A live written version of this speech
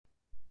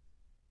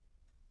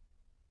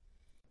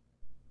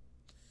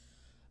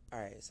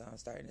Alright, so I'm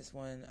starting this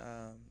one.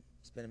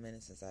 It's been a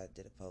minute since I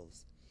did a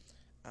post.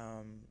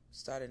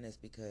 Starting this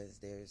because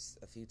there's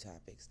a few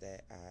topics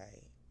that I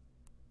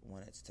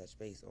wanted to touch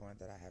base on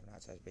that I have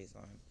not touched base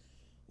on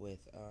with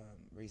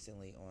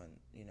recently on,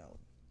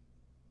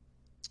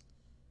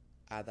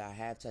 either I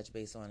have touched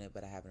base on it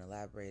but I haven't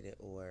elaborated,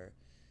 or,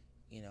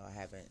 I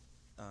haven't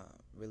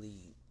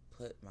really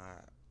put my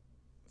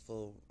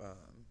full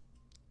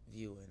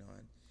viewing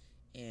on.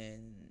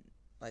 And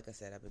like I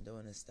said, I've been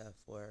doing this stuff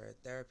for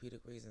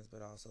therapeutic reasons,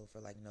 but also for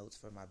like notes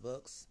for my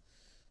books,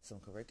 some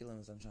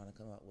curriculums I'm trying to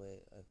come up with,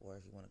 or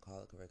if you want to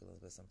call it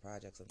curriculums, but some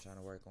projects I'm trying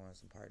to work on,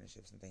 some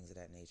partnerships and things of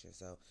that nature.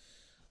 So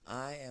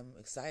I am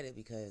excited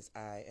because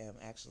I am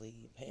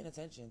actually paying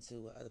attention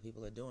to what other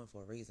people are doing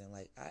for a reason.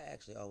 Like, I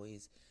actually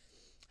always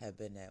have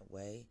been that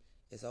way.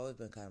 It's always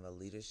been kind of a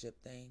leadership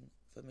thing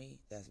for me.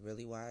 That's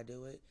really why I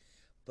do it.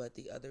 But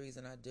the other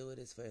reason I do it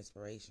is for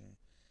inspiration.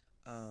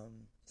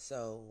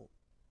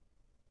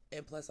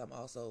 And plus I'm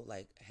also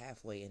like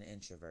halfway an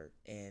introvert,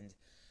 and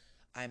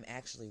I'm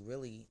actually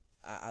really,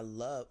 I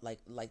love, like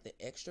the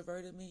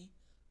extrovert in me,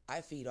 I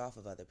feed off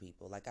of other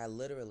people. Like, I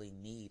literally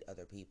need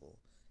other people.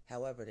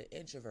 However, the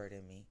introvert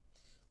in me,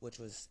 which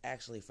was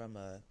actually from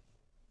a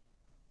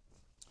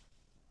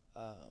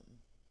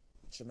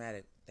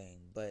traumatic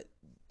thing, but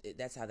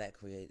that's how that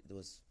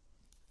was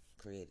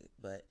created,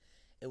 but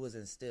it was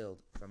instilled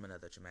from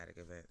another traumatic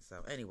event.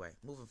 So anyway,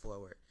 moving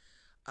forward,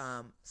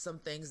 some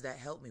things that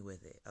help me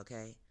with it,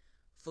 okay?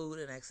 Food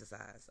and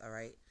exercise, all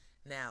right?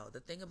 Now,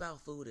 the thing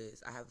about food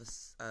is I have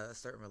a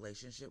certain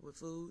relationship with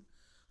food.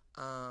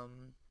 I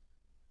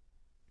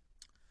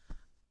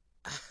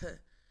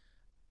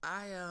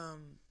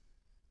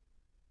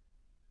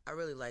I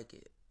really like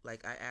it.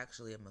 Like, I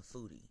actually am a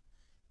foodie.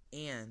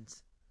 And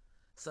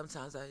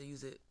sometimes I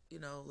use it,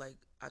 like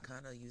I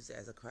kind of use it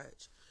as a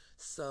crutch.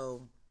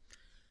 So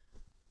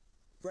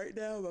right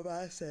now my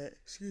mindset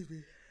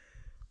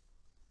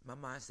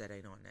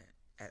ain't on that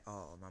at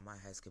all. My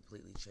mind has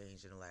completely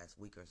changed in the last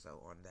week or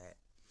so on that.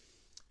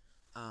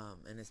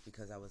 And it's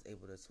because I was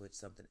able to switch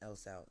something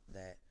else out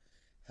that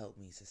helped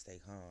me to stay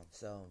calm.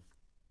 So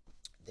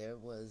there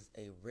was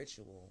a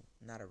ritual,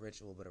 not a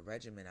ritual, but a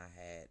regimen I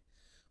had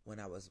when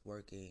I was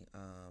working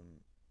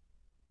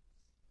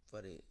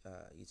for the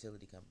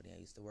utility company I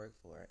used to work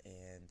for.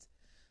 And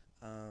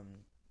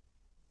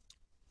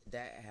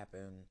that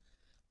happened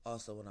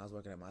also when I was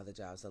working at my other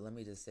job. So let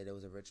me just say there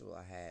was a ritual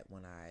I had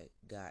when I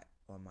got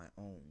on my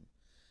own.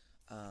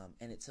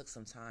 And it took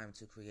some time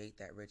to create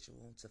that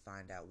ritual, to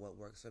find out what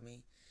works for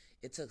me.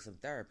 It took some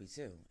therapy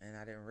too, and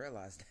I didn't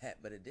realize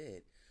that, but it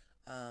did.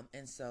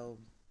 And so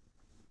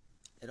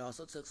it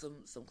also took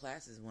some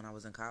classes when I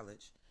was in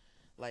college.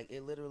 Like,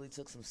 it literally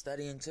took some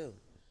studying too,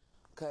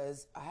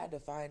 because I had to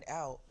find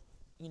out,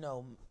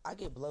 I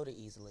get bloated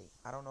easily.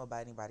 I don't know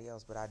about anybody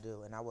else, but I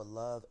do. And I would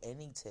love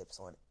any tips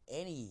on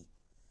anybody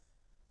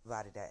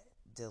that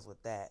deals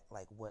with that,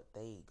 like what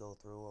they go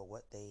through or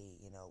what they,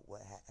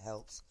 what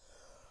helps.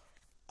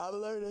 I'm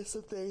learning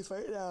some things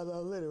right now,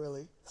 though,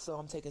 literally. So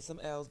I'm taking some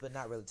L's, but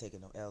not really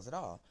taking no L's at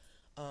all,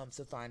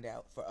 to find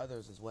out for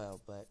others as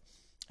well. But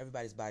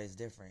everybody's body is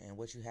different. And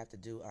what you have to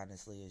do,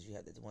 honestly, is you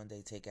have to one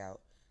day take out,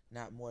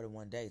 not more than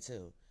one day,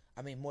 too.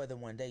 I mean, more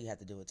than one day you have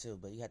to do it, too.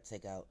 But you have to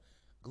take out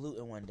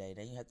gluten one day.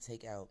 Then you have to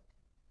take out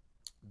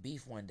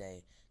beef one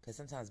day. Because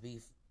sometimes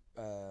beef,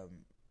 the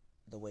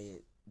way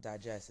it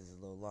digests is a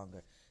little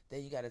longer.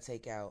 Then you got to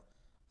take out,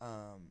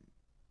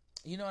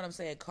 you know what I'm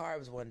saying,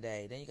 carbs one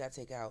day. Then you got to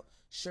take out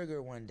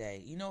sugar one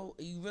day. You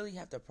really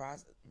have to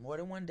process more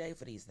than one day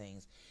for these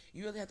things.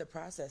 You really have to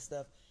process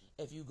stuff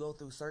if you go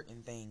through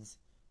certain things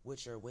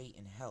with your weight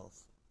and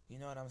health. You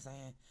know what I'm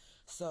saying?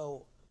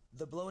 So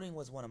the bloating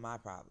was one of my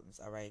problems,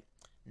 all right?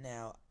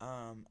 Now,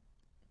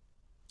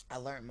 I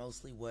learned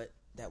mostly what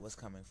that was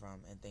coming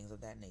from and things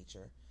of that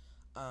nature.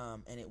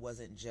 And it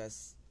wasn't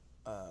just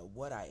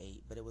what I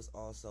ate, but it was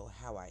also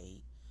how I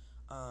ate.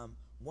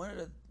 One of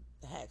the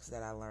hacks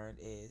that I learned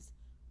is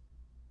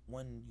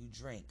when you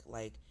drink,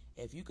 like,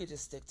 if you could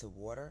just stick to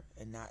water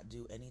and not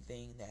do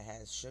anything that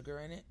has sugar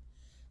in it,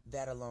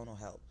 that alone will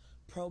help.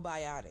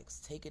 Probiotics,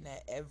 taking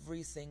that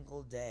every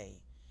single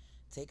day,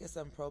 taking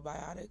some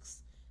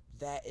probiotics,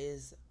 that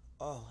is,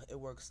 it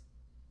works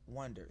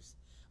wonders.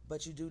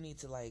 But you do need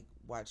to, like,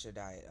 watch your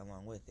diet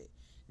along with it.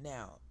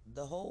 Now,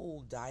 the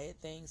whole diet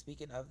thing,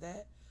 speaking of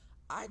that,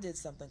 I did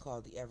something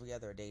called the every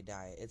other day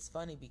diet. It's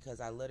funny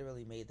because I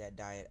literally made that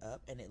diet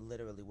up, and it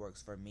literally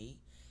works for me.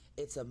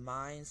 It's a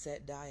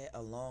mindset diet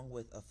along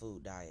with a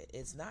food diet.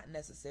 It's not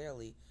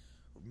necessarily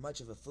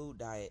much of a food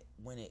diet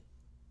when it,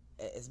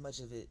 as much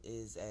of it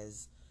is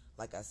as,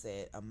 like I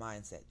said, a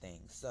mindset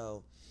thing.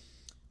 So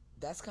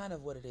that's kind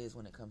of what it is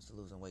when it comes to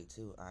losing weight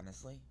too,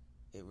 honestly.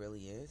 It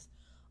really is.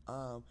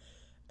 And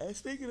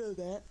speaking of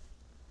that,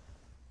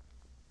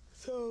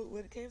 so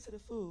when it came to the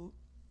food,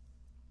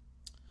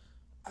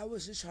 I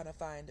was just trying to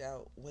find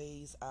out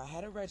ways. I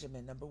had a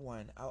regimen, number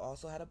one. I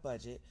also had a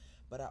budget,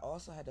 but I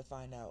also had to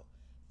find out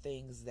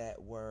things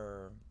that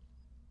were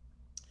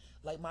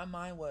Like, my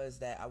mind was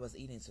that I was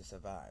eating to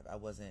survive. I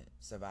wasn't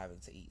surviving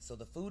to eat. So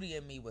the foodie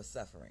in me was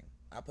suffering.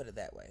 I'll put it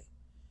that way.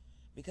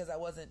 Because I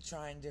wasn't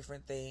trying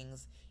different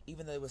things,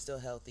 even though they were still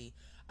healthy.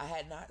 I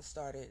had not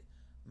started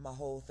my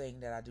whole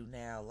thing that I do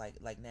now,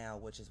 like now,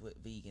 which is with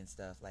vegan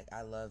stuff. Like,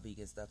 I love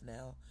vegan stuff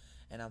now,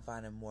 and I'm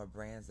finding more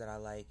brands that I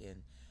like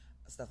and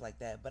stuff like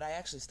that. But I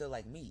actually still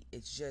like meat.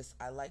 It's just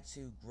I like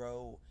to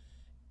grow,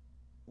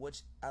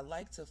 which I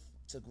like to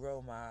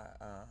grow my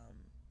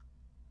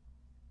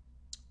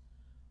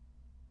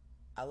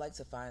I like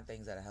to find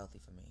things that are healthy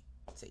for me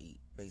to eat,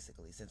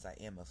 basically, since I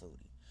am a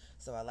foodie.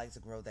 So I like to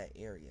grow that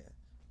area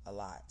a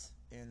lot,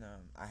 and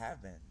I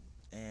have been,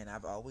 and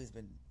I've always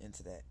been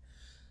into that.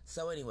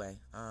 So anyway,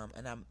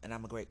 and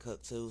I'm a great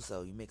cook too.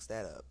 So you mix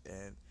that up,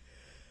 and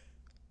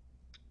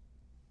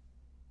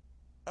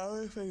I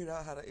already figured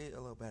out how to eat a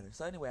little better.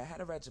 So anyway, I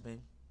had a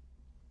regimen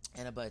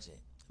and a budget.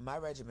 My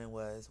regimen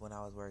was when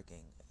I was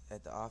working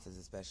at the office,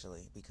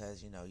 especially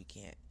because you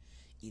can't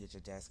eat at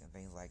your desk and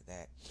things like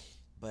that.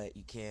 But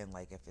you can,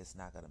 like, if it's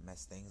not gonna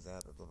mess things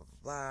up, blah blah blah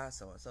blah,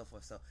 so on and so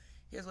forth. So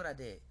here's what I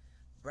did.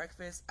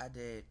 Breakfast, I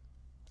did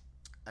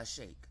a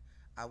shake.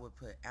 I would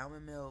put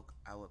almond milk.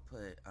 I would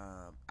put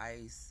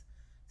ice,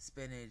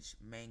 spinach,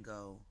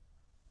 mango.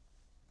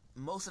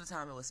 Most of the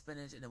time it was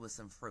spinach and it was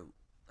some fruit.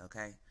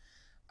 Okay,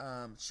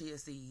 chia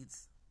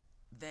seeds.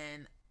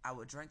 Then I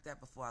would drink that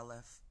before I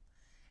left,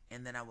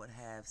 and then I would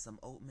have some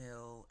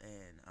oatmeal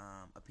and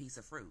a piece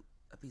of fruit,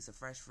 a piece of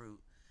fresh fruit,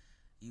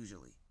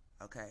 usually.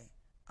 Okay,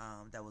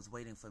 that was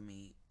waiting for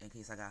me in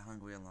case I got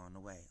hungry along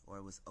the way, or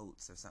it was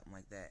oats or something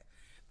like that.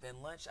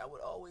 Then lunch, I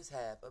would always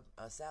have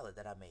a salad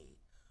that I made,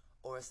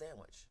 or a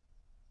sandwich.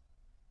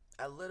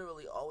 I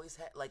literally always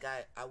had, like,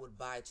 I would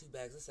buy 2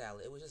 bags of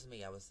salad. It was just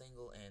me. I was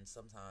single, and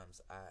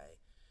sometimes I,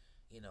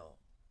 you know,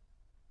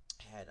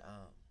 had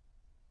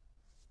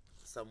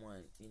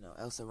someone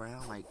else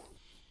around, like,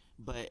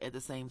 but at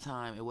the same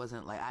time it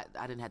wasn't like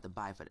I didn't have to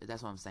buy for it.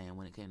 That's what I'm saying.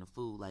 When it came to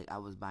food, like, I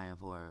was buying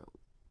for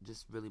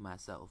just really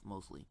myself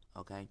mostly.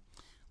 Okay,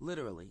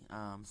 literally.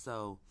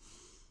 So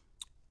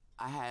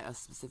I had a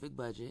specific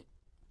budget.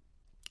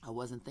 I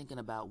wasn't thinking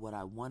about what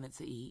I wanted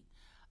to eat.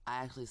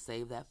 I actually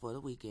saved that for the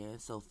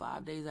weekend. So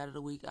 5 days out of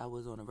the week I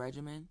was on a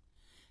regimen,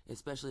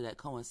 especially that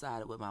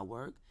coincided with my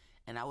work,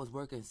 and I was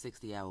working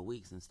 60-hour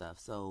weeks and stuff.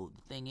 So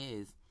the thing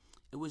is,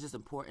 it was just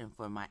important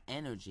for my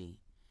energy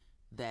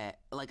that,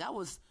 like, I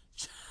was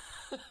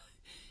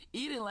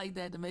eating like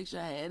that to make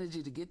sure I had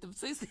energy to get them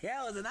 60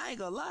 hours. And I ain't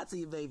gonna lie to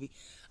you, baby.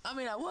 I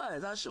mean, I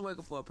was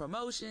working for a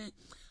promotion.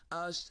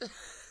 I was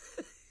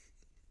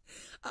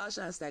I was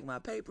trying to stack my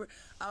paper.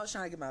 I was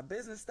trying to get my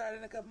business started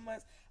in a couple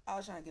months. I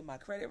was trying to get my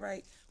credit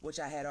right, which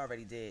I had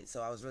already did.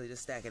 So I was really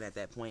just stacking at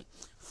that point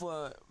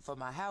for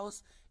my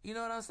house. You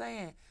know what I'm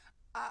saying?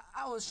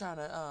 I was trying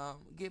to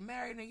get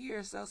married in a year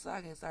or so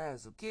I can start having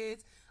some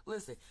kids.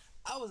 Listen,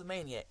 I was a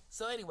maniac.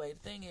 So anyway, the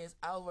thing is,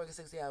 I was working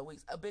 60-hour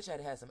weeks. A bitch had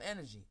to have some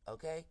energy,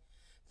 okay?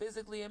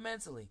 Physically and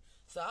mentally.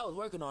 So I was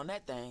working on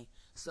that thing.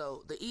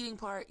 So the eating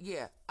part,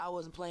 yeah, I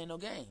wasn't playing no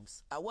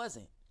games. I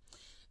wasn't.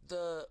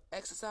 The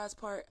exercise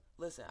part,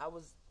 listen, I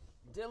was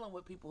dealing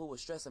with people who were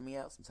stressing me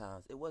out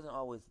sometimes. It wasn't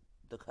always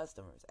the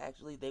customers.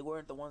 Actually, they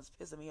weren't the ones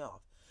pissing me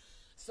off.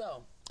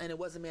 So, and it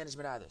wasn't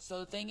management either. So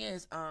the thing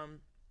is,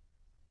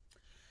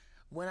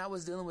 when I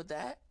was dealing with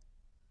that,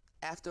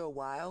 after a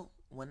while,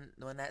 when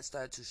that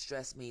started to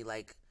stress me,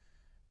 like,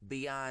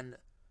 beyond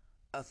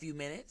a few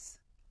minutes,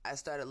 I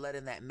started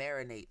letting that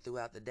marinate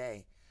throughout the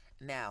day.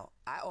 Now,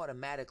 I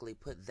automatically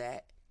put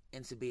that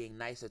into being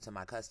nicer to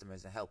my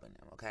customers and helping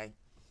them, okay?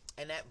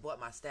 And that brought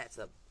my stats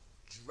up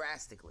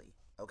drastically.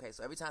 Okay,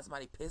 so every time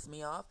somebody pissed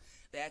me off,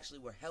 they actually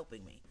were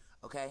helping me.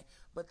 Okay,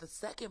 but the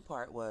second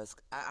part was,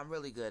 I'm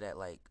really good at,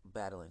 like,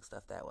 battling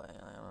stuff that way.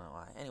 I don't know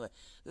why. Anyway,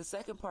 the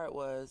second part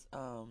was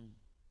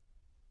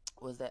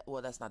that,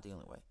 well, that's not the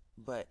only way,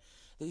 but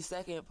the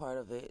second part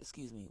of it,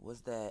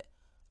 was that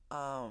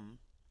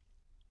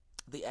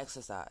the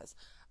exercise.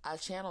 I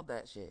channeled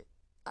that shit.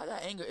 I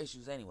got anger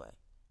issues anyway.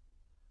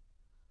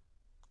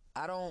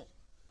 I don't,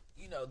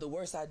 the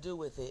worst I do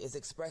with it is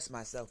express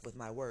myself with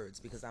my words,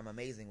 because I'm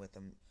amazing with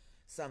them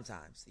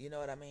sometimes. You know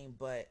what I mean?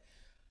 But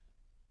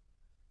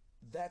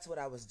that's what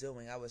I was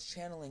doing. I was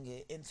channeling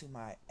it into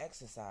my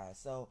exercise.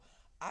 So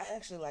I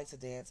actually like to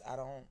dance.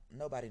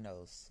 Nobody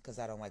knows, because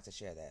I don't like to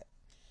share that.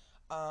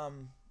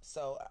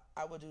 So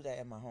I would do that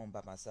in my home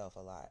by myself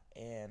a lot.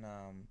 And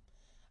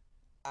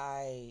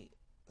I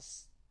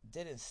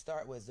didn't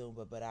start with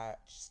Zumba, but I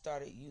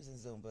started using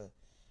Zumba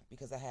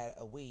because I had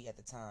a Wii at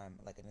the time,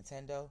 like a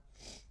Nintendo.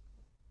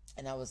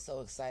 And I was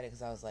so excited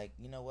because I was like,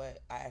 you know what?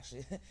 I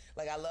actually,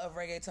 like, I love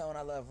reggaeton.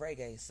 I love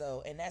reggae.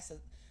 So, and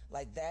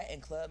like, that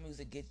and club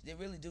music, they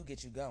really do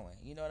get you going.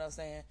 You know what I'm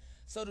saying?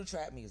 So do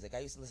trap music. I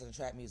used to listen to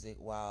trap music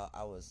while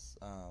I was,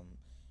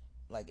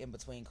 like, in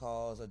between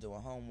calls or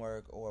doing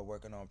homework or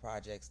working on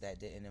projects that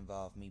didn't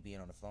involve me being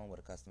on the phone with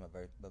a customer,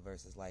 but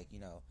versus, like,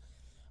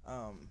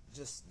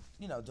 just,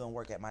 doing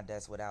work at my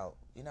desk without,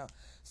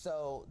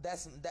 so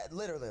that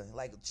literally,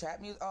 like, trap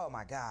music. Oh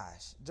my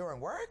gosh, during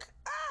work,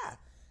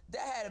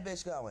 That had a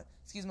bitch going.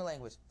 Excuse my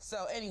language.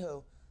 So,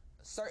 anywho,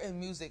 certain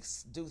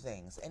musics do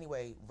things.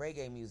 Anyway,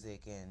 reggae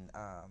music and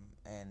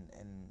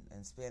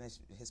Spanish,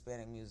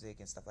 Hispanic music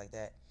and stuff like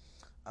that.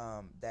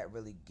 That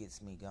really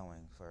gets me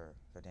going for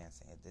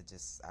dancing. It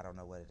just, I don't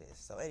know what it is.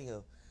 So,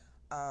 anywho,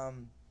 I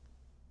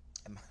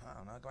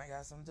don't know. It might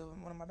got something to do with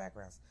one of my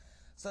backgrounds.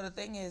 So the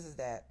thing is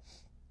that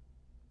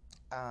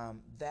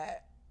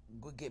that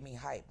would get me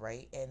hype,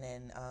 right? And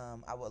then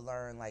I would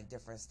learn like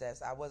different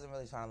steps. I wasn't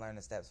really trying to learn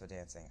the steps for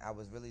dancing. I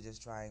was really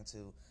just trying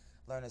to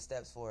learn the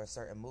steps for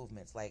certain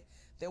movements. Like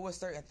there were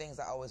certain things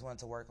I always wanted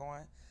to work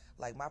on.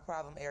 Like my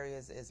problem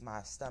areas is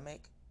my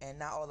stomach, and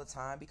not all the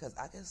time because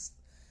I can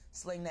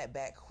sling that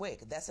back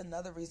quick. That's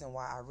another reason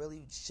why I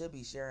really should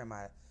be sharing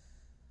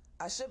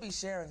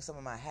some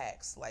of my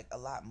hacks like a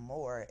lot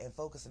more and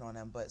focusing on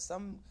them. But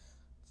some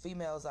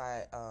females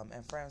I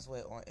am friends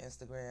with on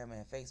Instagram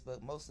and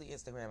Facebook, mostly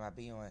Instagram, I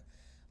be on,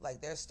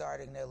 like they're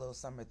starting their little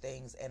summer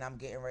things and I'm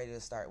getting ready to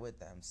start with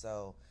them.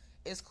 So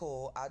it's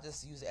cool. I'll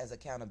just use it as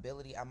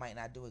accountability. I might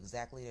not do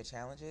exactly the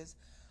challenges,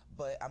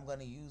 but I'm going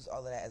to use all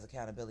of that as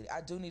accountability. I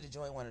do need to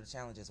join one of the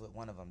challenges with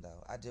one of them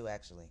though. I do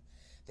actually.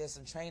 There's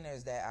some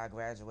trainers that I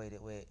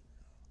graduated with.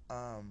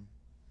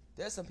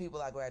 There's some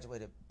people I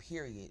graduated,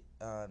 period,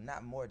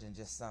 not more than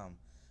just some,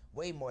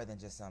 way more than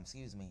just some,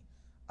 excuse me,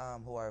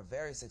 who are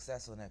very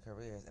successful in their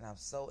careers, and I'm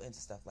so into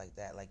stuff like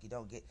that. Like you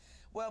don't get,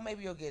 well,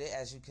 maybe you'll get it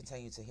as you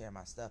continue to hear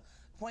my stuff.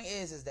 Point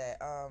is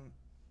that,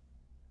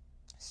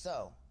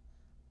 so,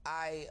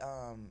 I,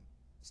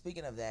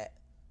 speaking of that,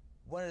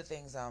 one of the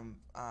things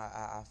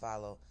I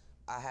follow,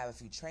 I have a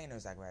few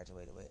trainers I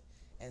graduated with,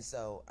 and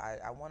so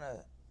I want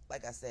to,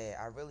 like I said,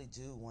 I really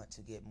do want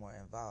to get more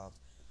involved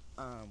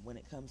when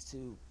it comes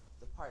to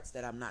the parts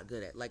that I'm not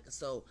good at. Like,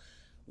 so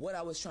what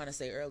I was trying to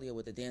say earlier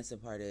with the dancing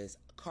part is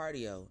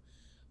cardio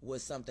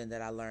was something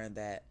that I learned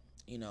that,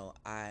 you know,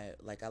 I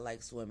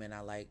like swimming.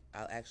 I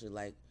actually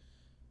like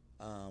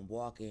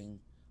walking,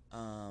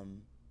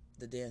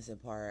 the dancing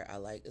part. I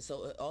like,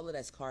 so all of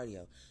that's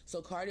cardio.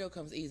 So cardio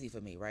comes easy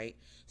for me, right?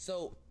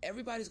 So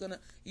everybody's gonna,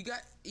 you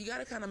got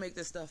to kind of make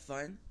this stuff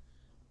fun,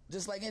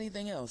 just like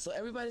anything else. So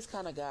everybody's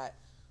kind of got,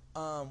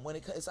 when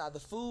it's either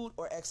food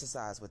or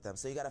exercise with them.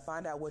 So you got to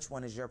find out which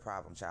one is your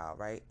problem child,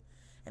 right?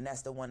 And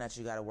that's the one that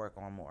you got to work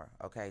on more,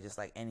 okay? Just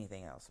like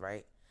anything else,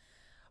 right?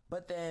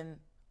 But then,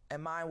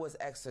 and mine was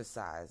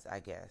exercise, I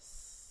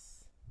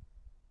guess.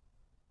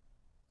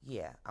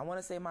 Yeah, I want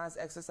to say mine's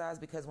exercise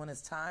because when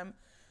it's time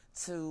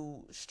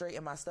to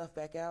straighten my stuff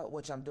back out,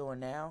 which I'm doing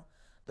now,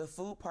 the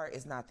food part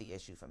is not the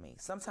issue for me.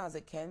 Sometimes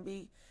it can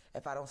be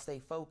if I don't stay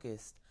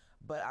focused,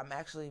 but I'm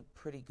actually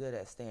pretty good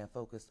at staying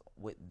focused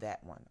with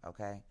that one,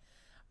 okay?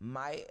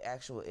 My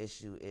actual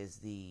issue is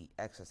the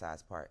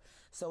exercise part.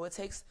 So it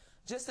takes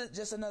just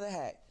another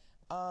hack.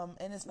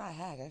 And it's not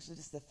hack, actually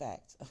just the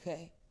fact,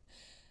 okay?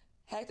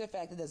 Hack the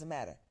fact, it doesn't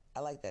matter.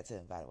 I like that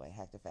too, by the way,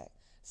 hack the fact.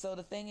 So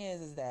the thing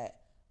is that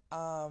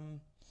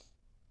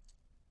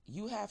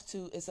you have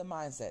to, it's a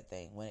mindset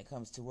thing when it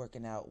comes to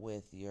working out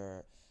when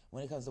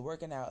it comes to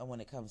working out and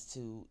when it comes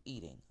to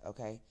eating,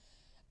 okay?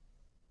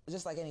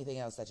 Just like anything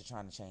else that you're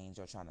trying to change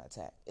or trying to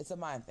attack. It's a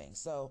mind thing.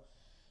 So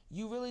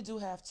you really do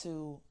have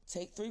to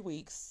take 3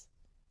 weeks,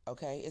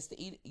 okay? It's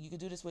the eat. You can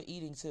do this with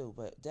eating too,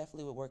 but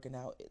definitely with working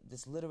out.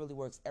 This literally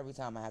works every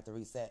time I have to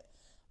reset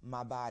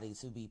my body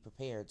to be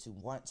prepared to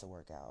want to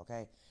work out,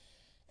 okay?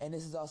 And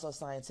this is also a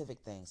scientific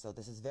thing, so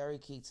this is very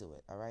key to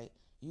it, all right?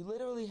 You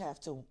literally have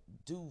to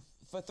do,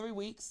 for 3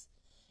 weeks,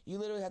 you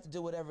literally have to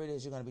do whatever it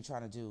is you're going to be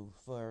trying to do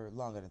for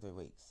longer than 3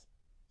 weeks.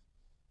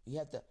 You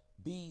have to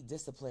be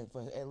disciplined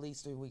for at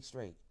least 3 weeks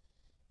straight.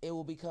 It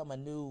will become a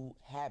new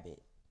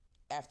habit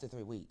after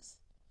 3 weeks.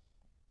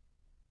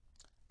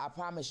 I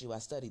promise you, I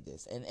studied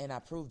this and I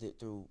proved it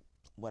through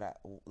what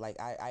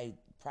I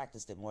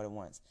practiced it more than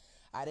once.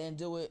 I didn't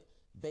do it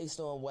based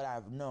on what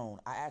I've known.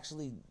 I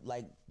actually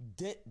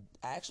did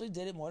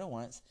it more than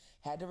once,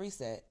 had to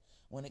reset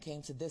when it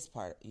came to this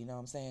part, you know what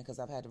I'm saying? Because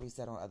I've had to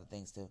reset on other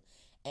things too.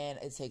 And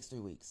it takes 3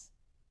 weeks.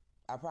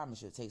 I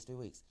promise you, it takes 3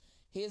 weeks.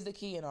 Here's the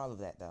key in all of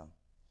that though.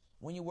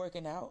 When you're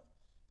working out,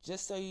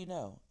 just so you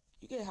know,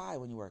 you get high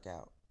when you work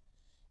out.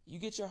 You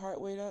get your heart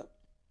rate up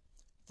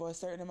for a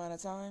certain amount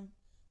of time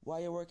while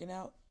you're working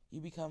out,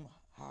 you become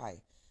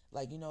high.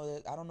 Like, you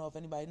know, I don't know if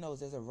anybody knows,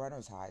 there's a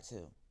runner's high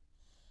too.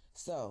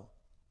 So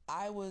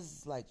I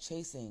was like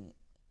chasing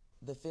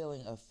the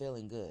feeling of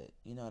feeling good,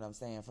 you know what I'm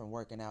saying, from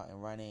working out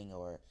and running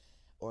or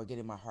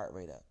getting my heart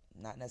rate up.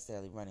 Not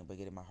necessarily running, but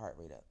getting my heart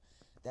rate up.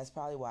 That's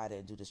probably why I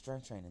didn't do the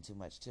strength training too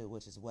much too,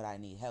 which is what I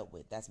need help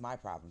with. That's my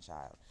problem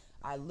child.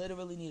 I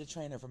literally need a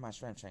trainer for my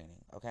strength training,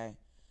 okay?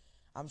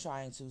 I'm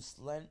trying to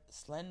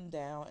slim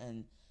down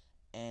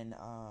and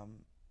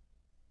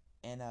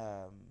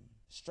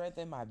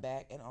strengthen my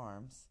back and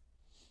arms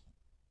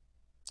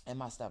and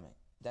my stomach.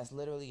 That's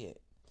literally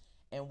it.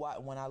 And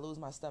when I lose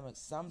my stomach,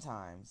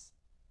 sometimes,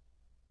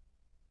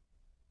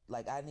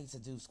 like, I need to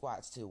do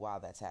squats too while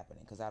that's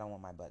happening because I don't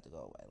want my butt to go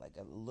away. Like,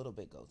 a little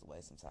bit goes away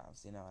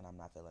sometimes, you know, and I'm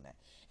not feeling that.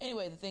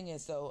 Anyway, the thing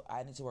is, so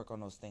I need to work on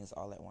those things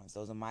all at once.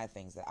 Those are my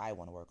things that I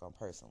want to work on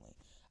personally.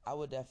 I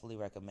would definitely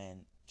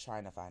recommend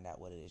trying to find out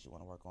what it is you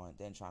want to work on,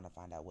 then trying to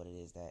find out what it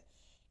is that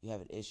you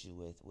have an issue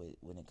with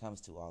when it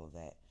comes to all of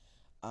that.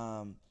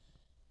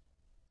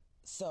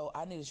 So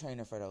I need a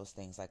trainer for those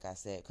things, like I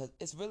said, because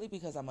it's really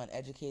because I'm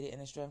uneducated in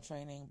the strength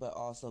training, but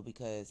also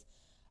because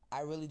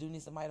I really do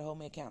need somebody to hold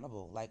me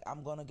accountable. Like,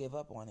 I'm going to give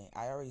up on it.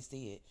 I already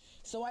see it.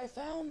 So I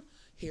found,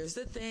 here's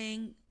the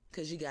thing,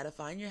 because you got to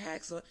find your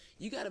hacks. So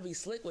you got to be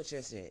slick with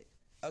your shit.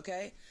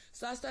 Okay?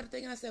 So I started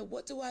thinking, I said,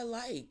 what do I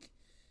like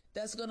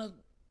that's going to,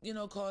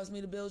 cause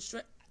me to build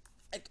strength?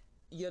 Like,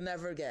 you'll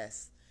never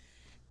guess.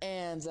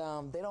 And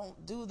they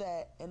don't do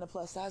that in the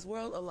plus size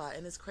world a lot.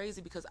 And it's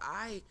crazy because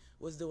I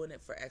was doing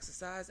it for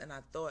exercise and I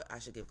thought I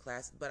should give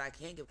classes, but I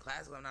can't give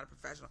classes because I'm not a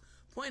professional.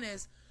 Point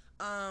is,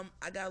 I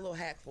got a little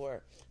hack for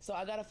it. So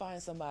I got to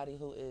find somebody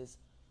who is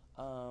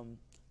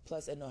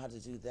plus and know how to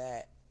do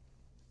that.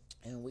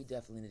 And we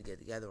definitely need to get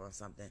together on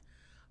something.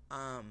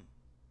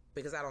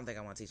 Because I don't think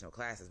I want to teach no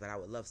classes, but I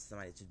would love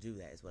somebody to do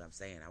that is what I'm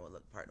saying. I would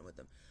partner with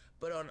them.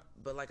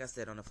 But like I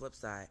said, on the flip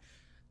side,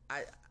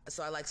 I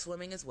like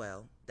swimming as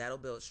well. That'll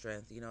build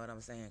strength. You know what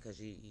I'm saying? Because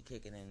you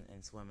kicking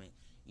and swimming.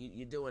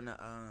 You're doing the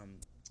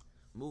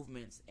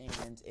movements,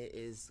 and it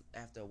is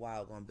after a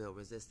while going to build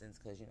resistance.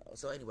 Because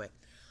So anyway,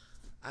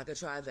 I could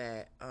try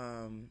that.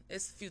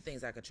 It's a few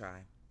things I could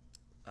try.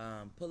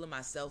 Pulling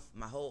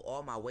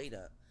all my weight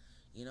up.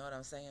 You know what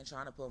I'm saying?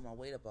 Trying to pull my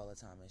weight up all the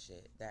time and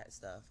shit. That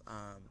stuff.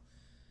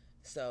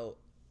 So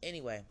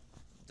anyway,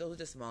 those are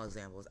just small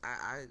examples.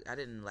 I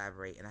didn't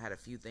elaborate, and I had a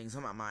few things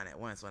on my mind at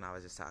once when I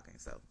was just talking,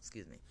 so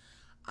excuse me.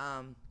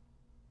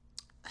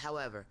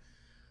 However,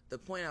 the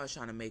point I was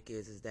trying to make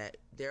is that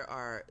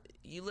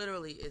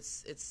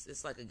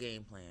it's like a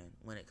game plan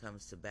when it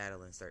comes to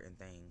battling certain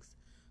things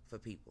for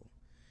people.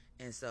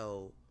 And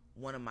so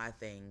one of my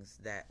things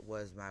that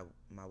was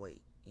my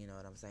weight, you know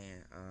what I'm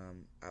saying?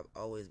 I've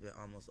always been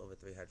almost over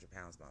 300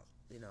 pounds,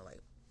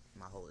 like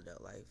my whole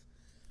adult life.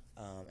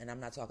 And I'm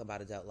not talking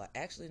about adult life.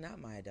 Actually, not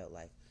my adult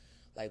life.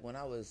 Like when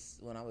I was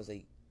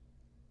a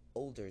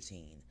older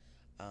teen,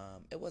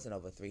 it wasn't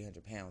over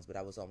 300 pounds, but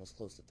I was almost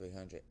close to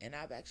 300. And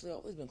I've actually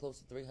always been close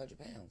to 300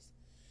 pounds.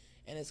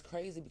 And it's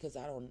crazy because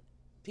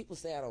people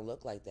say I don't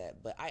look like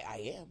that, but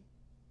I am.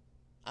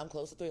 I'm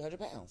close to 300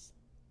 pounds.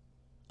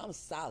 I'm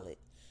solid.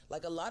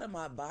 Like a lot of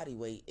my body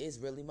weight is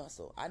really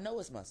muscle. I know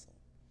it's muscle.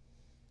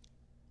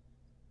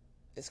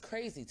 It's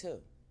crazy too.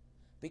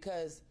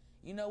 Because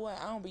you know what?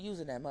 I don't be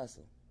using that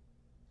muscle.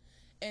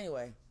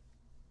 Anyway,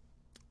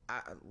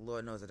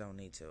 Lord knows I don't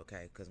need to,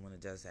 okay? Because when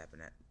it does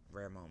happen at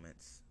rare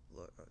moments,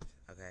 Lord,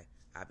 okay,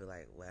 I'll be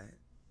like, what?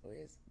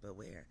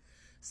 Where?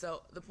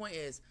 So the point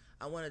is,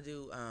 I want to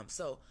do,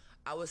 so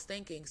I was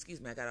thinking, excuse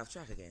me, I got off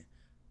track again.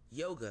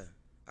 Yoga,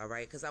 all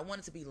right? Because I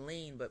want it to be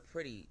lean but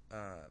pretty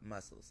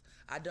muscles.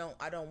 I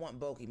don't want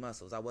bulky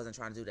muscles. I wasn't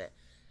trying to do that.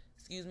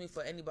 Excuse me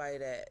for anybody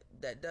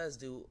that does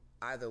do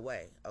either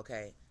way,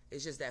 okay?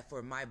 It's just that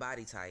for my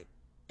body type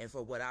and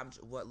for what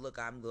look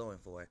I'm going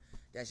for,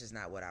 that's just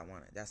not what I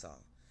wanted. That's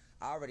all.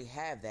 I already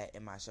have that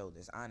in my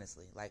shoulders,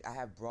 honestly. Like, I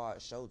have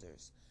broad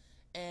shoulders.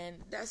 And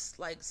that's,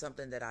 like,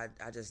 something that I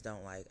just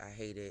don't like. I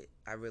hate it.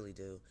 I really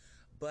do.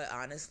 But,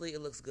 honestly,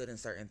 it looks good in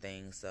certain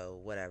things, so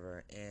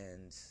whatever.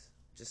 And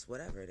just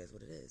whatever, it is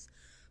what it is.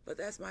 But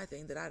that's my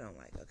thing that I don't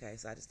like, okay?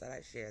 So I just thought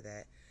I'd share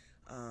that.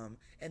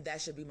 And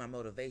that should be my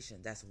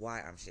motivation. That's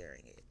why I'm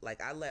sharing it.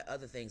 Like, I let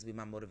other things be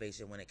my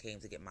motivation when it came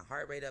to get my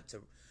heart rate up,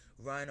 to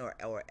run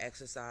or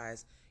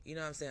exercise, you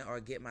know what I'm saying, or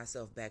get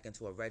myself back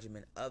into a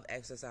regimen of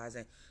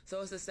exercising.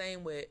 So it's the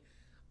same with,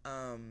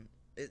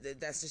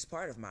 that's just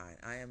part of mine.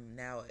 I am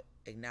now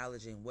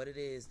acknowledging what it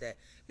is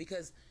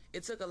because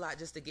it took a lot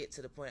just to get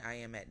to the point I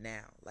am at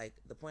now. Like,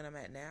 the point I'm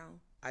at now,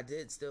 I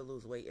did still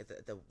lose weight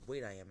at the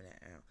weight I am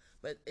at now.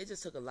 But it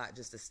just took a lot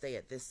just to stay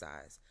at this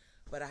size.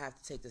 But I have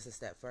to take this a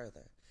step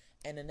further.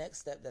 And the next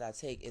step that I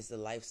take is the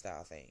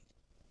lifestyle thing.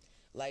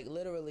 Like,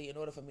 literally, in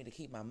order for me to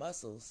keep my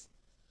muscles,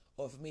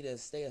 or for me to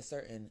stay a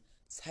certain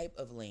type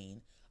of lean,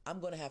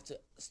 I'm going to have to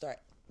start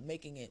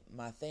making it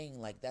my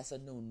thing. Like, that's a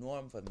new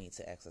norm for me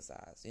to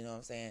exercise. You know what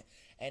I'm saying?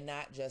 And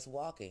not just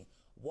walking.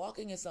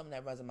 Walking is something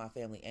that runs in my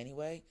family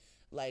anyway.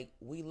 Like,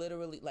 we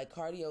literally, like,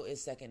 cardio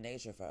is second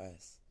nature for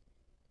us.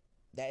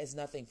 That is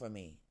nothing for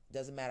me.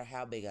 Doesn't matter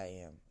how big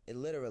I am.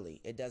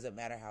 It doesn't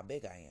matter how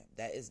big I am.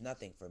 That is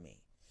nothing for me.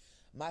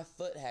 My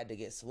foot had to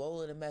get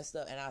swollen and messed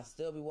up, and I'll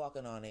still be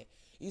walking on it.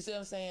 You see what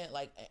I'm saying?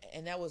 Like,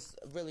 and that was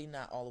really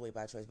not all the way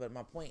by choice. But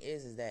my point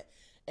is that,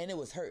 and it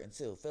was hurting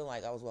too, feeling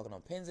like I was walking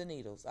on pins and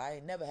needles. I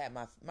ain't never had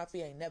my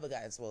feet ain't never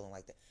gotten swollen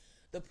like that.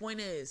 The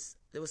point is,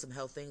 there was some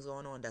health things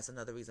going on. That's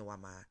another reason why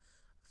my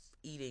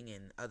eating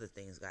and other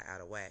things got out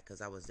of whack,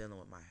 because I was dealing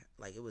with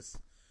it was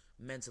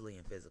mentally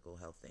and physical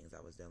health things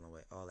I was dealing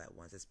with all at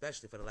once,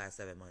 especially for the last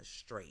 7 months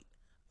straight.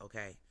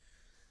 Okay.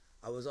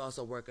 I was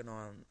also working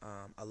on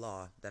a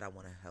law that I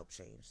want to help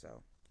change.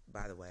 So,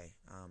 by the way,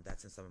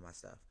 that's in some of my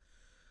stuff.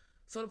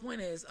 So the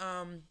point is,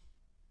 and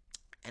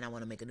I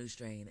want to make a new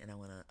strain, and I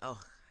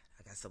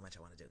got so much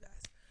I want to do,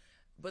 guys.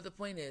 But the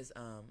point is,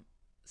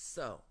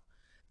 so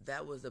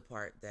that was the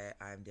part that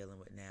I'm dealing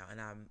with now. And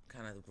I'm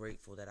kind of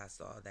grateful that I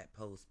saw that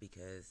post,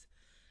 because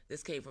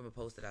this came from a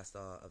post that I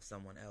saw of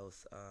someone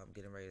else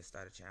getting ready to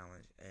start a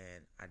challenge.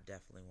 And I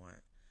definitely want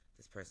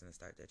this person to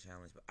start their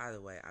challenge. But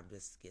either way, I'm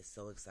just get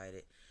so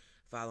excited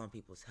following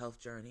people's health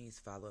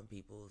journeys, following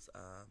people's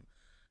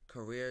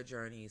career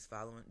journeys,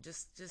 following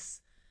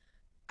just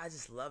I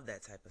just love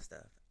that type of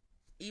stuff.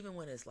 Even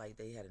when it's like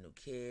they had a new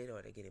kid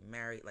or they're getting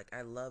married, like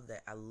I love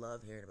that. I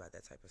love hearing about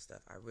that type of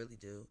stuff. I really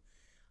do.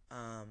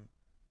 Um,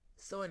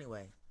 so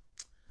anyway,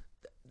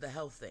 the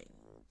health thing,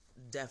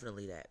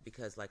 definitely that,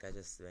 because like I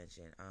just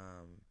mentioned,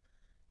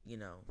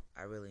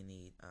 I really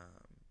need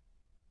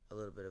a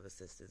little bit of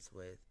assistance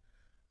with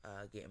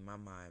getting my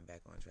mind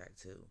back on track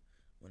too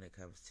when it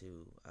comes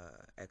to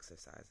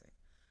exercising.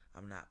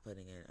 I'm not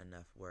putting in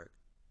enough work,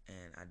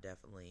 and I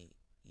definitely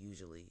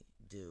usually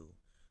do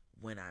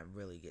when I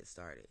really get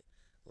started.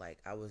 Like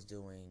I was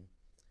doing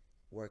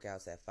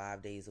workouts at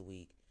 5 days a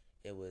week.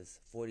 It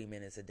was 40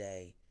 minutes a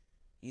day.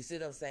 You see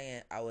what I'm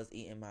saying? I was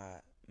eating my.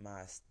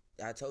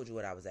 I told you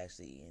what I was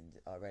actually eating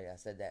already. I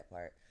said that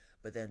part.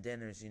 But then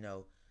dinners,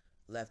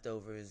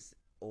 leftovers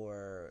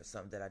or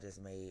something that I just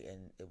made,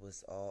 and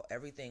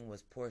everything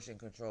was portion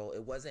control.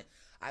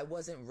 I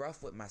wasn't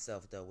rough with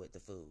myself though with the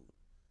food.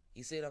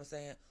 You see what I'm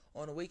saying?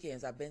 On the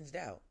weekends, I binged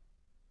out,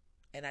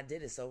 and I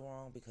did it so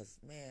wrong because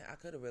man, I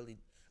could have really.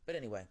 But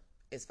anyway,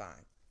 it's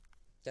fine.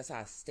 That's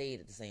how I stayed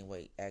at the same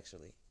weight,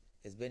 actually.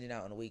 Is binging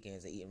out on the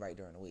weekends and eating right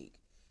during the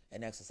week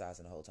and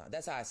exercising the whole time.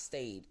 That's how I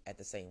stayed at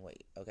the same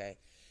weight, okay?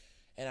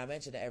 And I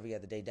mentioned the every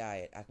other day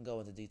diet. I can go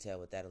into detail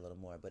with that a little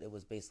more, but it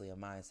was basically a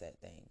mindset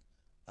thing.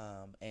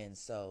 And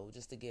so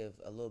just to give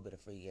a little bit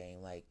of free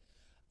game, like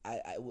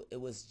it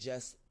was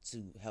just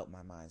to help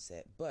my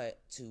mindset,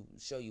 but to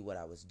show you what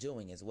I was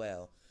doing as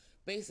well.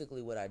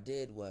 Basically, what I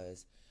did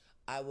was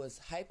I was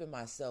hyping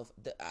myself.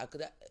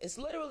 It's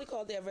literally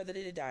called the Every Other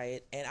Day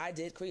Diet, and I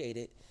did create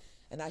it.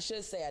 And I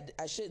should say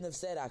I shouldn't have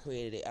said I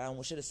created it.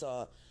 I should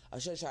have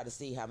tried to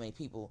see how many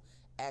people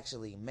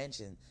actually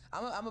mentioned.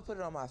 I'm gonna put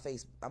it on my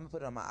face. I'm gonna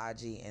put it on my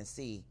IG and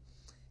see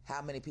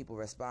how many people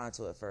respond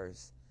to it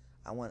first.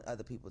 I want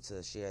other people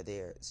to share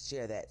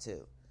that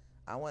too.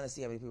 I want to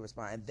see how many people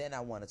respond, and then I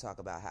want to talk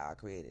about how I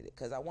created it,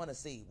 because I want to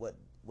see what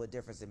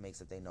difference it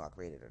makes if they know I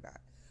created it or not.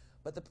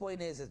 But the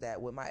point is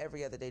that with my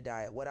every other day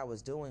diet, what I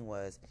was doing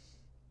was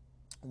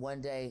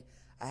one day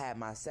I had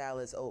my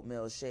salads,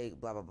 oatmeal shake,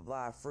 blah blah blah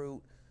blah,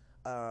 fruit,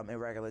 and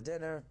regular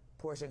dinner,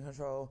 portion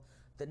control.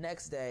 The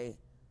next day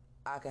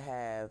I could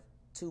have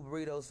 2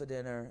 burritos for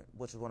dinner,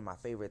 which was one of my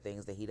favorite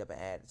things to heat up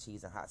and add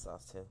cheese and hot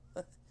sauce to.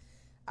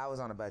 I was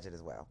on a budget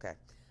as well. Okay.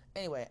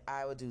 Anyway,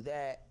 I would do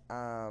that.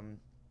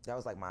 That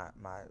was like my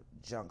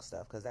junk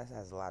stuff, because that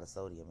has a lot of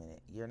sodium in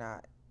it. You're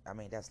not. I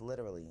mean, that's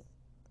literally.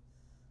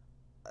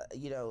 But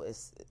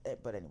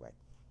anyway,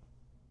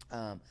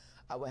 I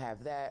would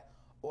have that,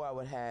 or I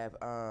would have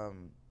other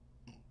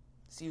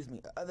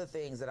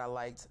things that I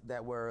liked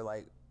that were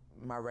like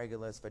my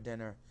regulars for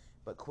dinner,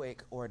 but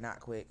quick or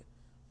not quick.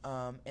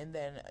 And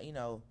then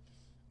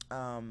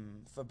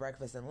for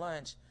breakfast and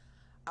lunch,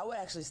 I would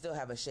actually still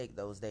have a shake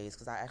those days,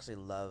 because I actually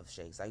love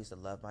shakes. I used to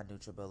love my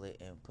NutriBullet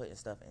and putting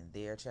stuff in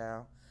there,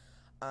 child.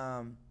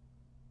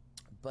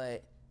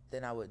 But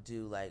then I would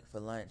do, like, for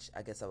lunch,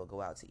 I guess I would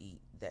go out to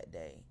eat that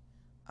day,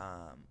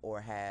 or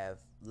have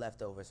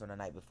leftovers from the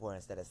night before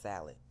instead of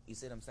salad. You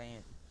see what I'm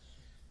saying?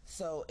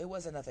 So it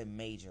wasn't nothing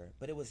major,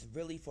 but it was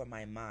really for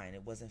my mind.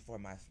 It wasn't for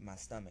my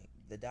stomach.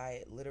 The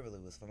diet literally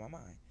was for my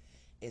mind.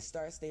 It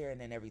starts there, and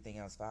then everything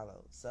else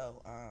follows.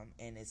 So,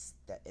 and it's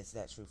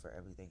that true for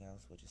everything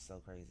else, which is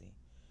so crazy.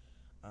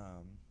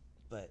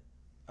 But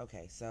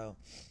okay, so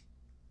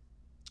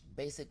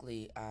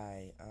basically,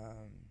 I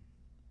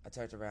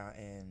turned around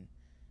and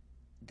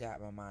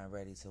got my mind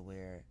ready to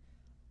where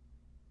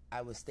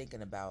I was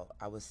thinking about.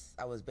 I was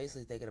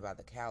basically thinking about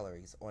the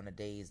calories on the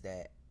days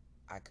that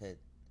I could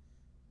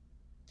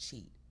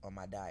cheat on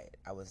my diet.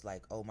 I was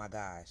like, oh my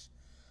gosh,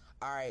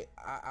 all right,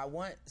 I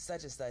want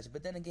such and such,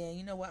 but then again,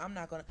 you know what? I'm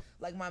not gonna,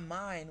 like, my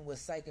mind was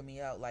psyching me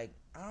out. Like,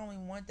 I don't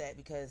even want that,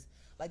 because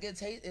like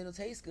it'll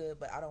taste good,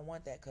 but I don't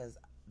want that, because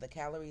the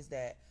calories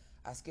that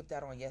I skipped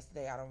out on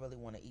yesterday, I don't really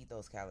want to eat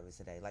those calories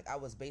today. Like, I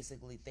was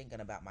basically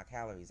thinking about my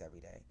calories every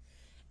day,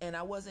 and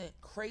I wasn't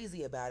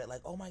crazy about it.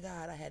 Like, oh my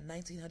god, I had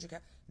 1,900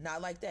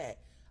 not like that.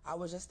 I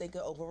was just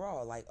thinking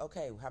overall, like,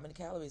 okay, how many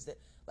calories that,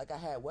 like, I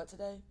had what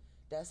today?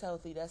 That's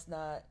healthy. That's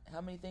not.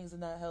 How many things are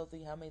not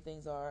healthy? How many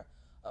things are?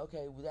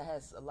 Okay, well, that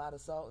has a lot of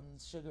salt and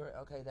sugar.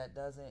 Okay, that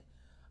doesn't.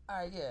 All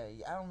right, yeah,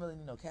 I don't really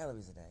need no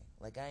calories a day.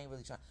 Like, I ain't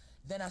really trying.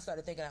 Then I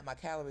started thinking about my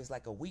calories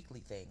like a weekly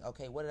thing.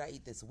 Okay, what did I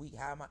eat this week?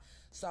 How am I?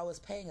 So I was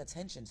paying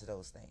attention to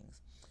those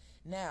things.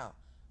 Now,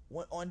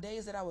 on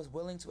days that I was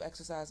willing to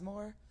exercise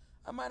more,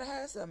 I might have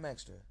had something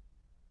extra.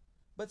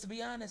 But to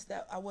be honest,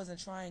 that I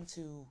wasn't trying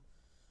to.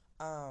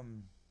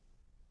 Um,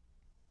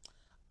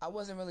 I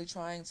wasn't really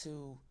trying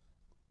to.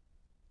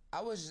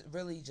 I was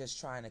really just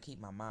trying to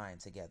keep my mind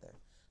together.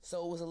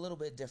 So it was a little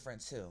bit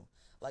different too.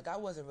 Like, I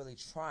wasn't really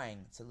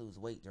trying to lose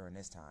weight during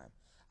this time.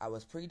 I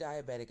was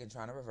pre-diabetic and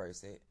trying to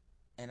reverse it.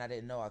 and I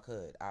didn't know I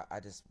could. I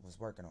just was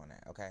working on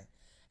that, okay?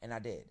 And I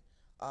did.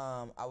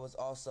 I was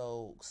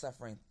also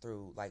suffering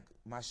through, like,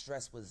 my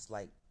stress was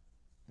like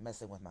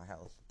messing with my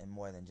health, and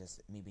more than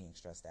just me being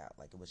stressed out.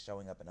 Like, it was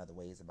showing up in other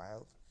ways in my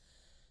health.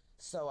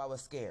 So I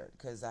was scared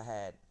because I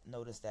had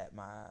noticed that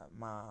my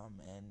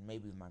mom and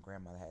maybe my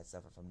grandmother had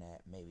suffered from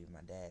that, maybe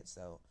my dad.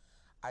 So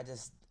I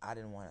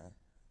didn't want to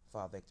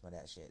fall victim of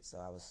that shit. So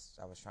I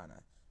was trying to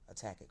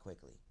attack it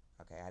quickly.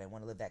 Okay, I didn't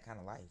want to live that kind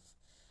of life.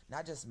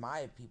 Not just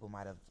my people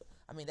might have.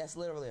 I mean, that's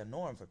literally a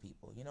norm for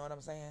people. You know what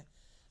I'm saying?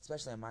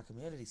 Especially in my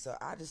community. So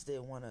I just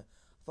didn't want to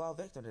fall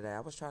victim to that.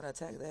 I was trying to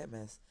attack that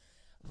mess.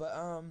 But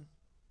I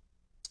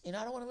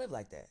don't want to live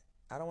like that.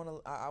 I don't want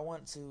to. I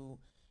want to.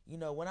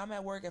 When I'm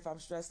at work, if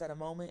I'm stressed at a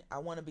moment, I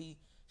want to be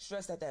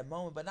stressed at that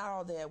moment, but not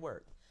all day at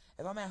work.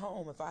 If I'm at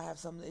home, if I have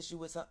some issue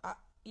with some,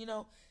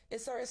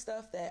 it's certain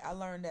stuff that I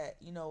learned that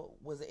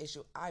was an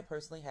issue I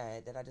personally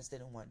had that I just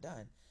didn't want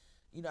done.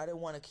 I didn't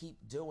want to keep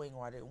doing,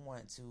 or I didn't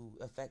want to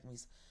affect me.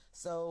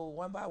 So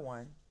one by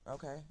one,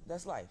 okay,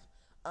 that's life.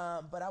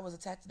 But I was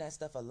attached to that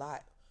stuff a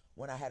lot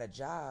when I had a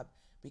job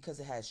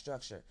because it had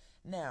structure.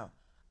 Now,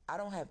 I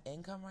don't have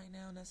income right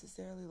now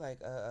necessarily,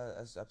 like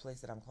a place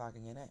that I'm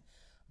clocking in at,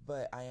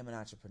 but I am an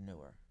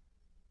entrepreneur.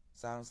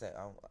 So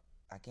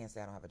I can't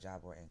say I don't have a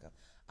job or income.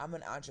 I'm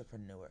an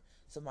entrepreneur,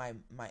 so my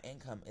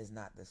income is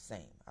not the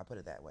same. I put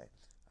it that way,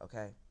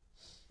 okay?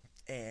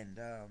 And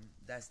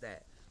that's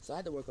that. So I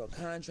had to work on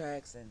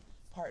contracts and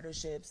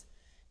partnerships,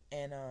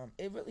 and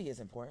it really is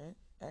important,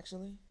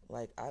 actually.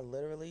 Like, I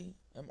literally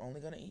am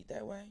only gonna eat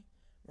that way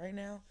right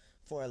now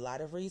for a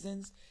lot of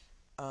reasons.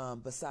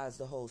 Besides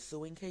the whole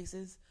suing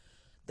cases,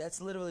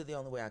 that's literally the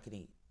only way I can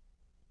eat.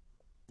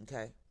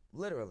 Okay,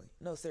 literally,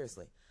 no,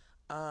 seriously.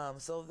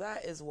 So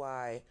that is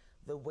why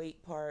the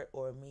weight part,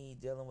 or me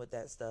dealing with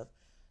that stuff,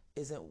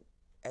 isn't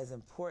as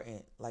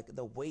important. Like,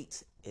 the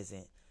weight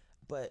isn't,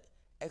 but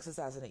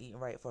exercising and eating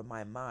right for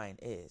my mind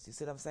is. You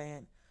see what I'm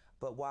saying?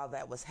 But while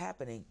that was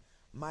happening,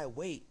 my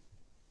weight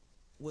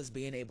was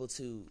being able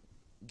to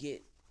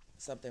get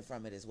something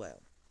from it as well.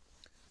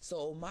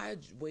 So my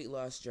weight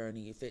loss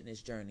journey,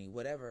 fitness journey,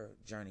 whatever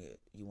journey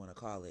you want to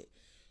call it,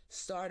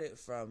 started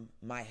from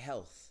my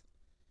health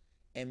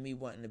and me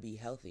wanting to be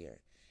healthier.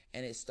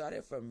 And it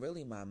started from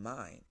really my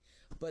mind.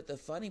 But the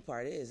funny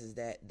part is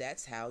that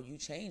that's how you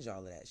change all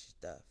of that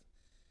stuff.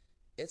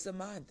 It's a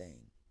mind thing.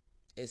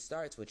 It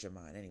starts with your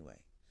mind anyway.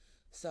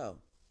 So,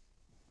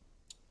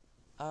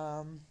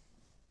 I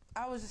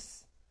was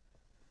just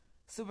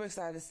super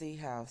excited to see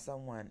how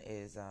someone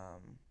is,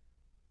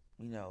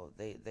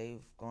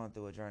 they've gone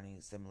through a journey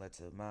similar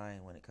to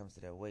mine when it comes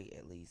to their weight,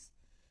 at least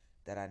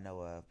that I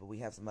know of. But we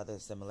have some other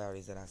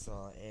similarities that I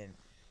saw, and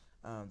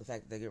the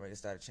fact that they're getting ready to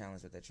start a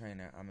challenge with their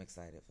trainer, I'm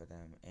excited for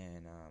them,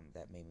 and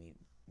that made me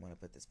want to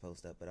put this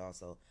post up. But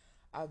also,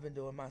 I've been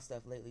doing my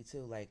stuff lately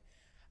too. Like,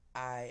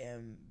 I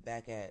am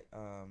back at,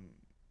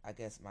 I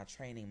guess, my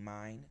training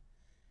mind,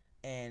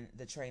 and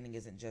the training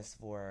isn't just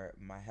for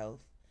my health,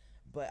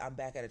 but I'm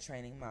back at a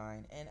training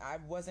mind, and I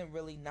wasn't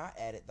really not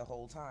at it the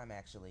whole time.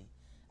 Actually,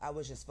 I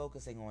was just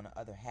focusing on the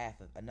other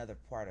half of another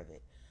part of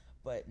it.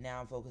 But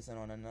now I'm focusing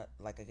on another,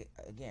 like,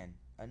 again,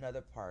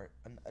 another part,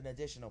 an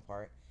additional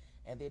part,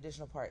 and the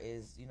additional part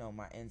is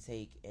my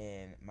intake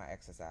and my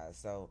exercise.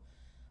 So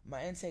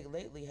my intake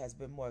lately has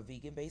been more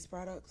vegan based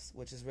products,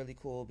 which is really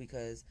cool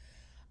because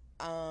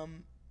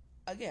um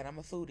again, I'm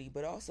a foodie,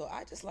 but also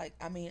I just like,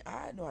 I mean,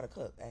 I know how to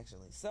cook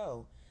actually.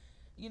 So,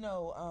 you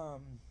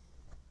know,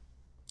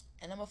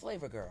 and I'm a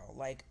flavor girl.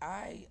 Like,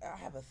 I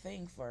have a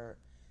thing for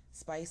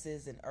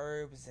spices and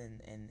herbs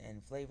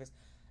and flavors,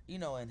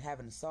 and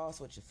having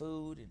sauce with your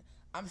food. And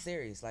I'm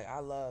serious. Like, I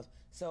love.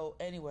 So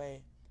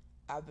anyway,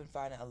 I've been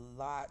finding a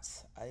lot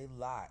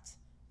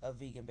of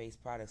vegan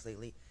based products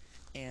lately,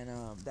 and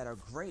that are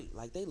great.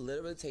 Like, they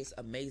literally taste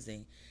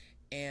amazing,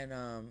 and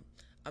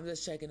I'm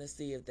just checking to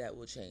see if that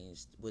will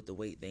change with the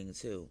weight thing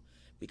too,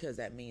 because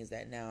that means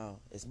that now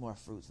it's more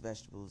fruits,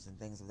 vegetables, and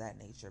things of that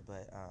nature.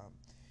 But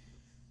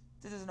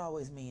that doesn't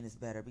always mean it's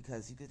better,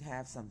 because you could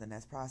have something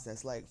that's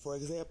processed. Like, for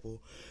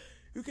example,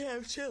 you can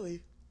have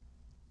chili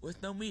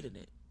with no meat in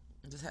it.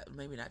 Just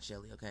maybe not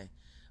chili, okay?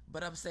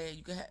 But I'm saying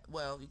you could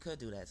you could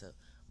do that too.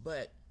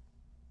 But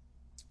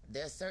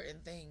there's certain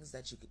things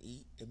that you could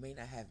eat. It may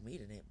not have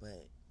meat in it,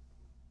 but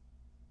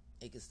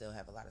it could still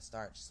have a lot of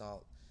starch,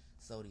 salt,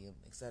 sodium,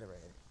 etc.,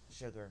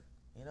 sugar.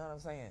 You know what I'm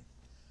saying?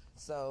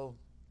 So,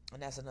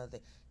 and that's another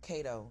thing.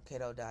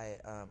 Keto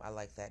diet. I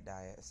like that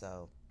diet.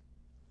 So,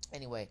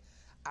 anyway,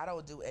 I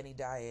don't do any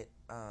diet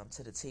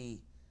to the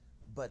T,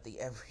 but the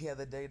every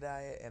other day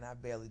diet, and I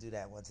barely do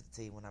that one to the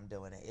T when I'm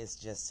doing it. It's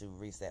just to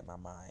reset my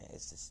mind.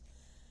 It's just,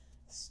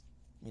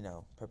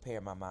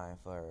 prepare my mind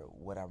for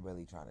what I'm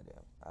really trying to do.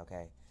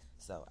 Okay,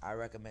 so I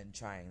recommend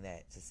trying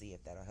that to see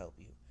if that'll help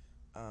you.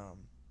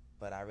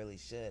 But I really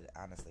should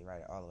honestly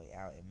write it all the way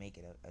out and make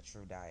it a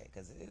true diet,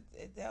 because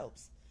it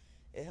helps.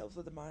 It helps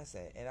with the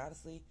mindset. And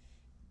honestly,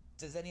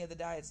 does any of the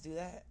diets do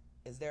that?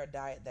 Is there a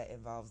diet that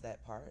involves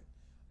that part?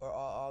 Or are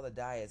all the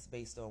diets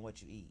based on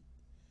what you eat?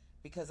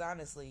 Because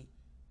honestly,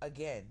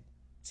 again,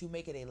 to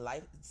make it a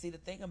life. See, the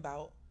thing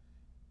about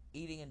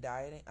eating and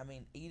dieting, I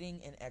mean,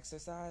 eating and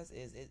exercise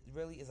is, it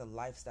really is a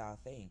lifestyle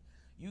thing.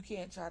 You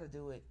can't try to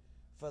do it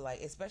for,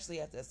 like,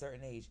 especially after a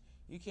certain age,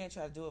 you can't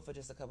try to do it for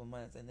just a couple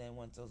months, and then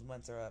once those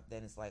months are up,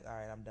 then it's like, all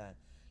right, I'm done.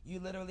 You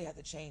literally have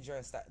to change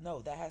your style. No,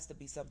 that has to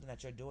be something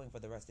that you're doing for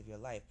the rest of your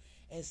life.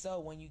 And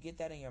so when you get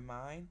that in your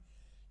mind,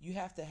 you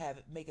have to have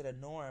it, make it a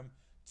norm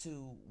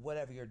to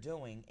whatever you're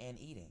doing and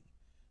eating.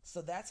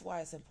 So that's why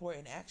it's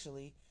important,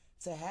 actually,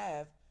 to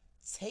have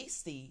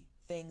tasty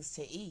things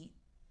to eat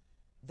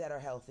that are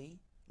healthy.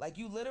 Like,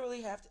 you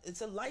literally have to,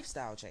 it's a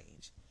lifestyle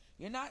change.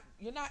 You're not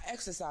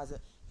exercising.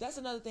 That's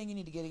another thing you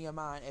need to get in your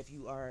mind if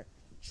you are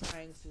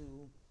trying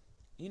to,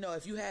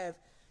 if you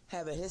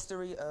have a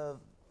history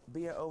of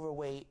being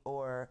overweight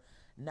or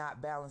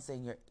not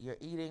balancing your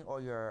eating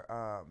or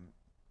your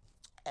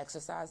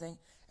exercising.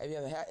 If you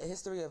have a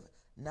history of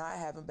not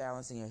having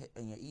balance in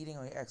your eating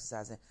or your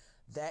exercising,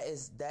 that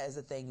is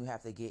a thing you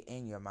have to get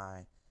in your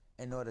mind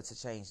in order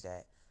to change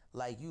that.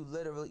 Like,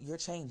 you're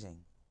changing.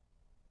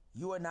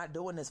 You are not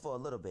doing this for a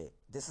little bit.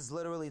 This is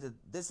literally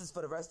this is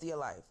for the rest of your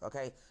life,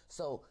 okay?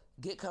 So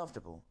get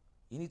comfortable.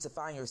 You need to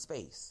find your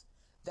space.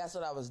 That's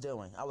what I was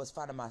doing. I was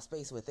finding my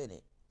space within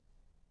it.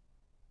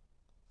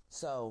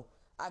 So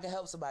I can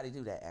help somebody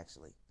do that,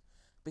 actually,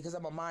 because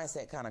I'm a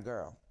mindset kind of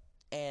girl,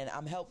 and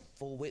I'm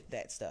helpful with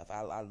that stuff.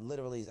 I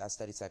literally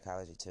study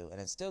psychology too, and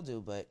I still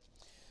do, but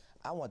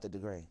I want the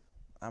degree.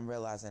 I'm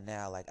realizing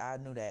now, like, I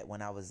knew that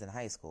when I was in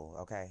high school,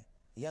 okay?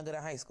 Younger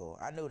than high school.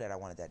 I knew that I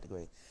wanted that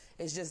degree.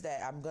 It's just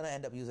that I'm going to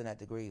end up using that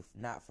degree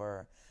not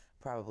for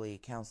probably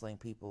counseling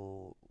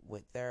people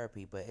with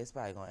therapy, but it's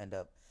probably going to end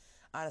up,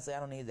 honestly, I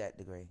don't need that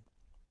degree.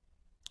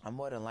 I'm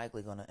more than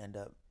likely going to end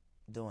up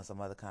doing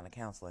some other kind of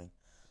counseling.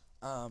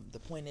 The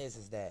point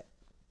is that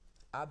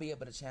I'll be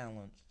able to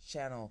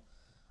channel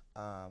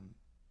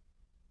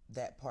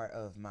that part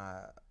of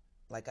my,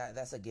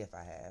 that's a gift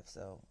I have.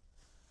 So,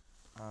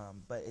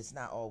 but it's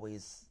not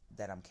always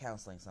that I'm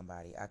counseling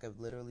somebody. I could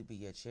literally be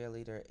your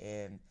cheerleader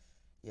and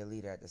your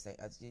leader at the same.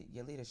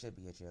 Your leader should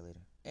be your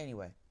cheerleader.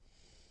 Anyway,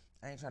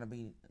 I ain't trying to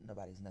be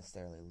nobody's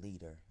necessarily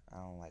leader. I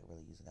don't like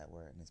really using that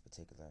word in this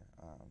particular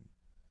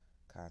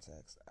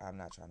context. I'm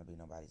not trying to be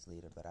nobody's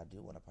leader, but I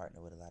do want to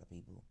partner with a lot of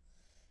people,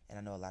 and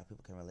I know a lot of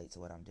people can relate to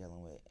what I'm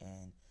dealing with.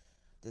 And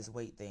this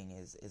weight thing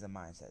is a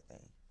mindset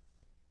thing,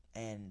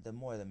 and the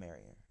more the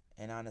merrier.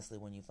 And honestly,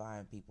 when you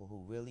find people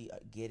who really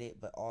get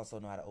it, but also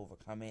know how to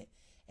overcome it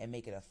and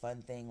make it a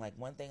fun thing. Like,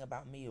 one thing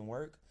about me and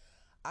work,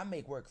 I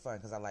make work fun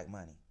because I like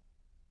money.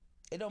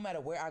 It don't matter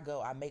where I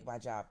go, I make my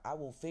job. I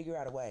will figure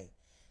out a way.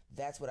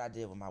 That's what I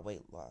did with my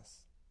weight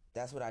loss.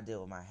 That's what I did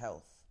with my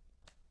health.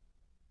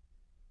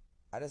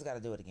 I just got to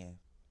do it again.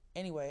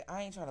 Anyway,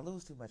 I ain't trying to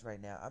lose too much right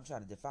now. I'm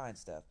trying to define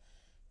stuff.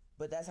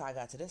 But that's how I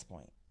got to this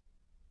point.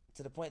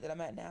 To the point that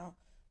I'm at now,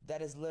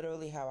 that is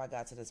literally how I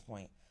got to this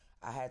point.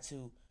 I had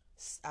to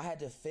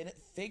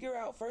figure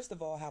out, first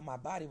of all, how my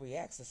body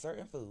reacts to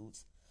certain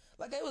foods.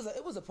 Like, it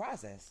was a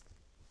process.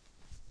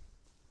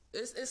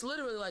 It's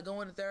literally like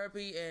going to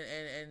therapy,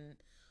 and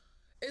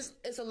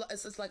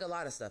it's like a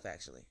lot of stuff,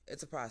 actually.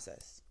 It's a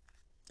process,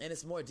 and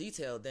it's more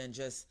detailed than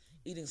just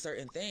eating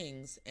certain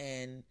things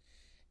and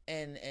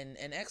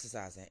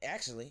exercising.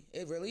 Actually,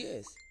 it really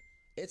is.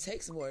 It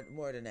takes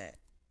more than that,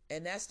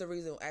 and that's the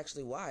reason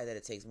actually why that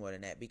it takes more than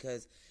that,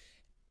 because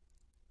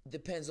it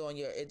depends on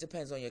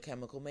your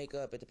chemical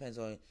makeup. It depends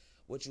on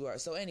what you are.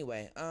 So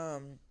anyway,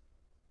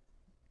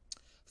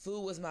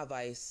 food was my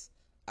vice.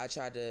 I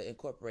tried to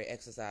incorporate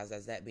exercise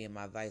as that being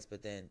my vice,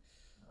 but then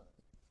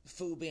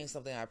food being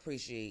something I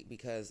appreciate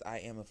because I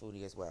am a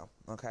foodie as well,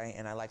 okay?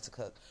 And I like to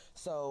cook.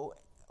 So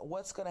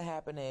what's going to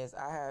happen is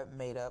I have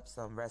made up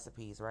some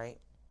recipes, right?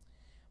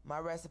 My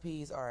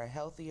recipes are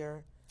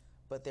healthier,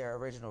 but they're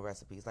original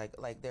recipes.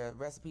 Like they're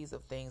recipes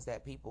of things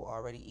that people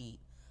already eat,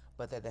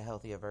 but they're the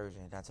healthier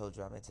version. I told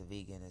you I'm into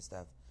vegan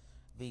stuff,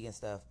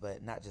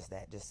 but not just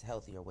that, just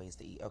healthier ways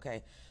to eat,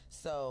 okay?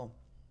 So,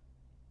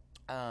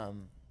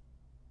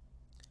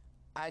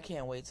 I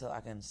can't wait till I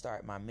can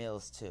start my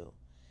meals too.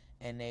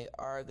 And they're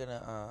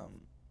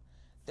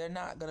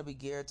not gonna be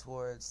geared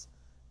towards,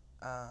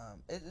 they're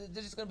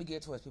just gonna be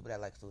geared towards people that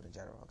like food in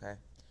general, okay?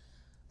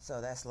 So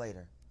that's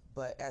later.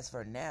 But as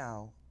for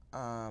now,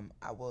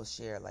 I will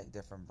share like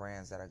different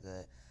brands that are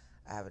good.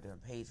 I have a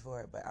different page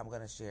for it, but I'm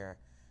gonna share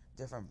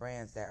different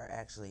brands that are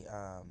actually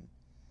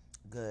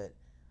good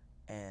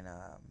and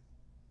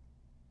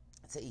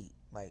to eat,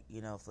 like,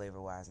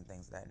 flavor wise and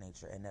things of that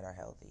nature, and that are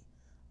healthy.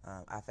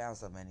 I found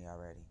so many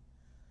already.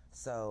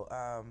 So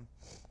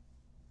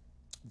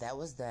that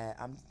was that.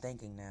 I'm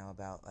thinking now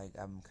about, like,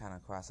 I'm kind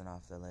of crossing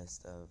off the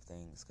list of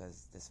things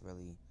because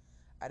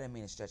I didn't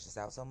mean to stretch this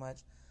out so much,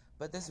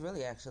 but this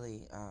really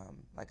actually,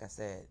 like I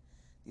said,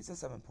 these are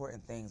some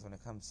important things when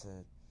it comes to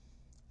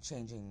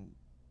changing,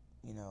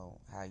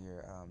 how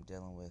you're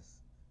dealing with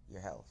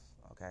your health,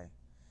 okay?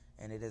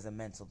 And it is a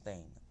mental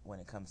thing when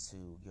it comes to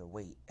your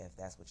weight, if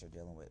that's what you're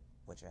dealing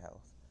with your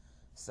health.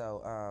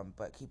 So,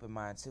 but keep in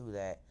mind too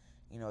that,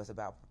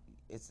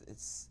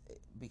 it's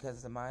because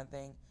it's a mind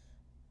thing.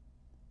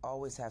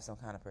 always have some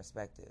kind of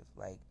perspective.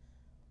 Like,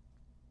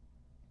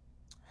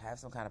 have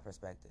some kind of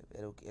perspective.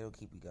 It'll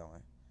keep you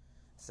going.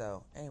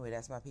 So anyway,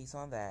 that's my piece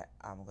on that.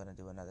 I'm gonna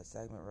do another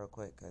segment real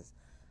quick because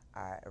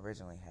I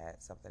originally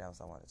had something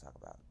else I wanted to talk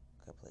about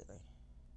completely.